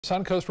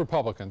Suncoast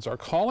Republicans are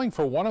calling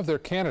for one of their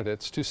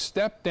candidates to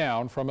step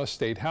down from a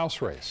state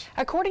house race.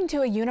 According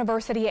to a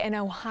university in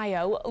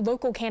Ohio,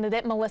 local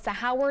candidate Melissa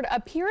Howard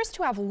appears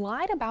to have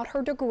lied about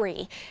her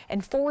degree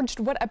and forged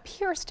what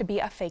appears to be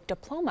a fake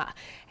diploma.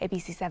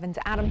 ABC 7's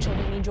Adam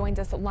Cellini joins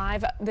us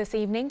live this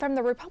evening from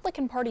the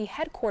Republican Party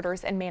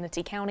headquarters in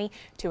Manatee County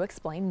to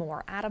explain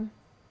more. Adam.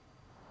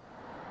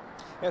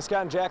 Yes,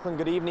 Scott and Jacqueline,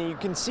 good evening. You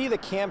can see the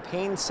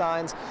campaign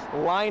signs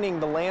lining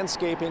the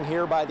landscaping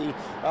here by the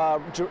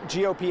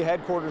GOP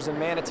headquarters in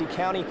Manatee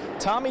County.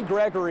 Tommy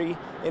Gregory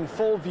in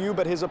full view,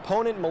 but his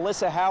opponent,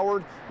 Melissa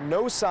Howard,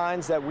 no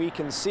signs that we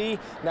can see.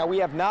 Now, we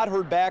have not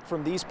heard back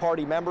from these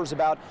party members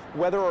about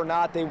whether or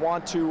not they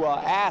want to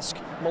ask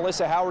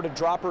Melissa Howard to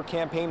drop her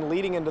campaign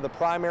leading into the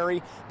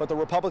primary, but the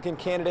Republican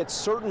candidate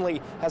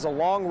certainly has a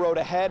long road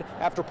ahead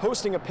after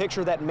posting a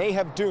picture that may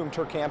have doomed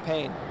her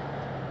campaign.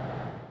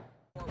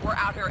 We're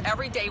out here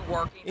every day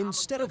working.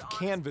 Instead of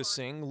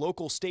canvassing,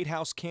 local state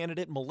house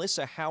candidate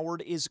Melissa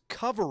Howard is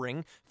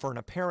covering for an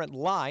apparent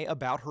lie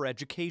about her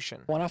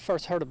education. When I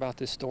first heard about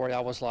this story, I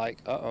was like,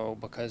 uh-oh,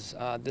 because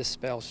this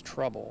spells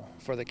trouble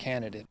for the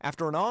candidate.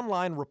 After an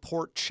online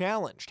report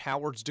challenged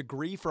Howard's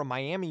degree from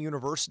Miami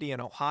University in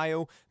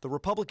Ohio, the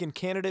Republican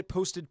candidate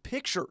posted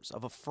pictures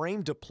of a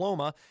framed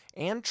diploma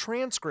and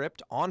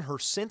transcript on her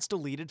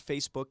since-deleted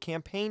Facebook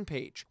campaign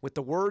page with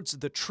the words,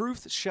 "The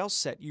truth shall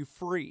set you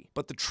free."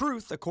 But the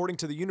truth, according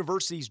to the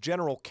university's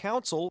general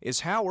counsel, is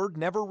Howard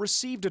never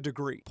received a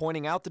degree,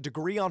 pointing out the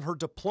degree on her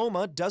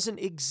diploma doesn't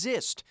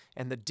exist,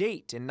 and the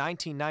date in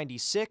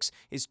 1996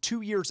 is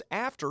 2 years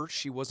after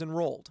she was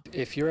enrolled.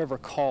 If you're ever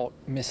caught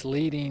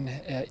misleading,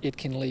 it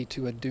can lead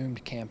to a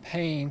doomed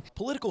campaign.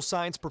 Political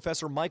science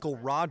professor Michael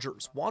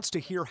Rogers wants to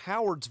hear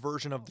Howard's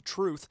version of the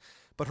truth,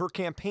 but her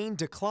campaign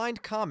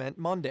declined comment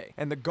Monday,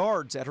 and the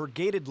guards at her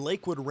gated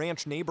Lakewood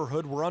Ranch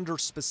neighborhood were under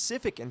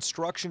specific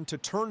instruction to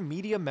turn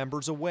media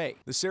members away.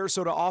 The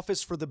Sarasota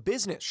office for the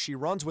business she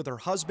runs with her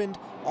husband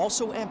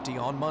also empty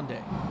on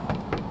Monday.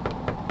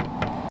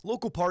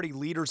 Local party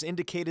leaders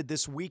indicated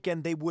this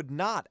weekend they would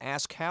not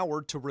ask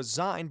Howard to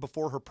resign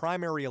before her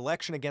primary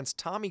election against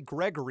Tommy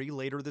Gregory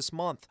later this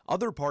month.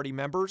 Other party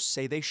members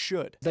say they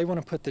should. They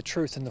want to put the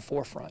truth in the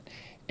forefront,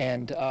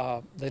 and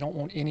they don't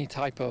want any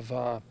type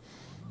of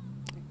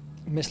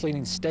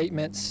misleading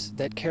statements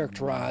that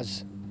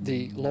characterize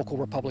the local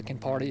Republican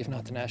Party, if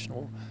not the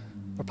national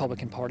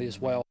Republican Party as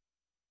well.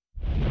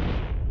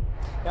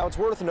 Now, it's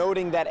worth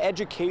noting that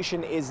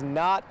education is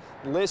not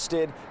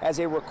listed as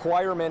a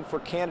requirement for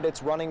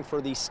candidates running for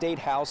the State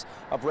House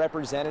of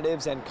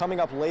Representatives. And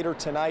coming up later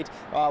tonight,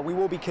 we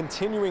will be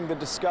continuing the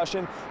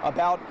discussion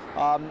about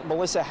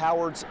Melissa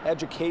Howard's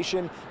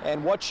education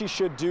and what she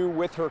should do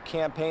with her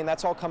campaign.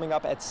 That's all coming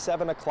up at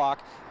 7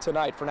 o'clock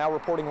tonight. For now,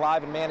 reporting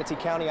live in Manatee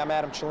County, I'm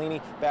Adam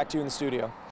Cellini. Back to you in the studio.